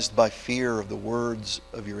paralyzed by fear of the words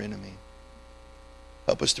of Your enemy.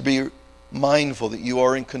 Help us to be mindful that You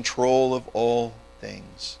are in control of all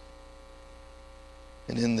things.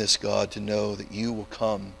 And in this, God, to know that You will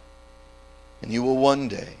come and You will one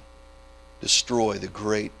day destroy the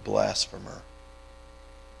great blasphemer.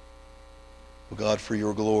 Oh God, for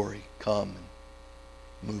Your glory, come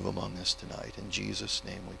and move among us tonight. In Jesus'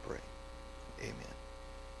 name we pray. Amen.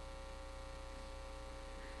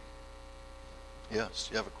 Yes,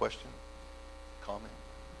 you have a question? Comment?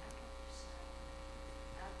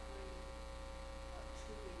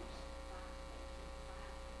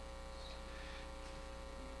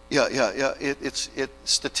 Yeah. It's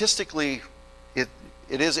statistically, it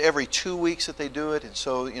is every 2 weeks that they do it, and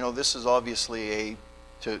so this is obviously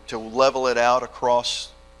to level it out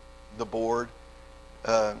across the board.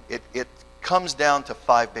 It comes down to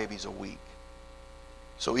 5 babies a week.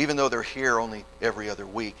 So even though they're here only every other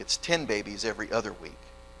week, it's 10 babies every other week,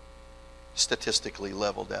 statistically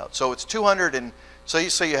leveled out. So it's 200, and so you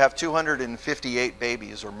say you have 258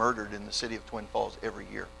 babies are murdered in the city of Twin Falls every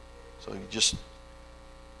year. So you just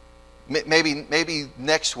maybe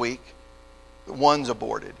next week one's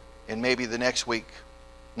aborted, and maybe the next week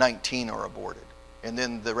 19 are aborted, and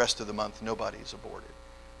then the rest of the month nobody's aborted.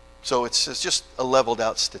 So it's just a leveled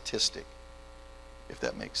out statistic, if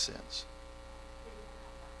that makes sense.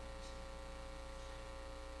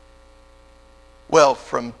 Well,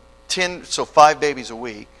 from 5 babies a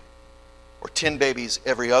week, or 10 babies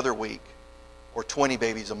every other week, or 20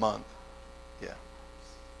 babies a month. Yeah.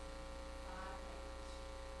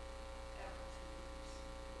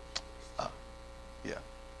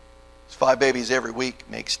 5 babies every week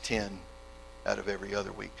makes 10 out of every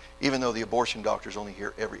other week, even though the abortion doctor's only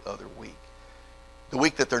here every other week. The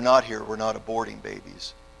week that they're not here, we're not aborting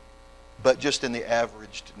babies. But just in the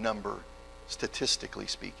averaged number, statistically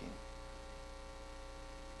speaking.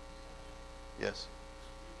 Yes?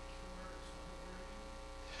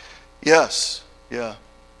 Yes. Yeah.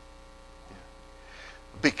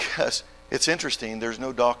 Because it's interesting, there's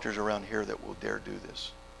no doctors around here that will dare do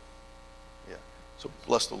this. Yeah. So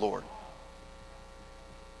bless the Lord.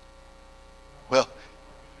 Well,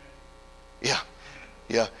 yeah.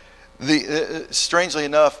 Strangely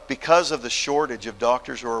enough, because of the shortage of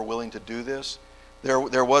doctors who are willing to do this,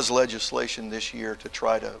 there was legislation this year to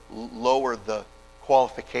try to lower the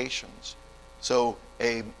qualifications. So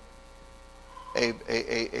a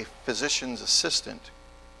physician's assistant,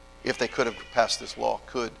 if they could have passed this law,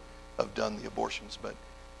 could have done the abortions, but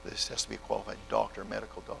this has to be a qualified doctor,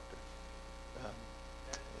 medical doctor.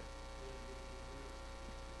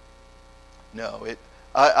 No,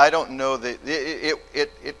 I don't know that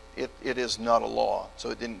it is not a law, so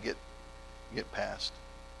it didn't get passed.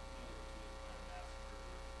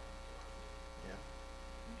 Yeah.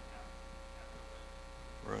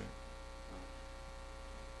 Right.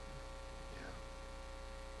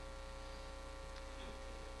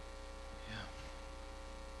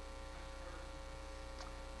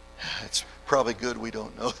 It's probably good we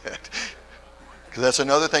don't know that, because that's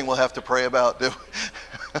another thing we'll have to pray about.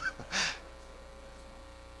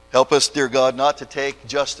 Help us, dear God, not to take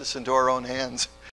justice into our own hands.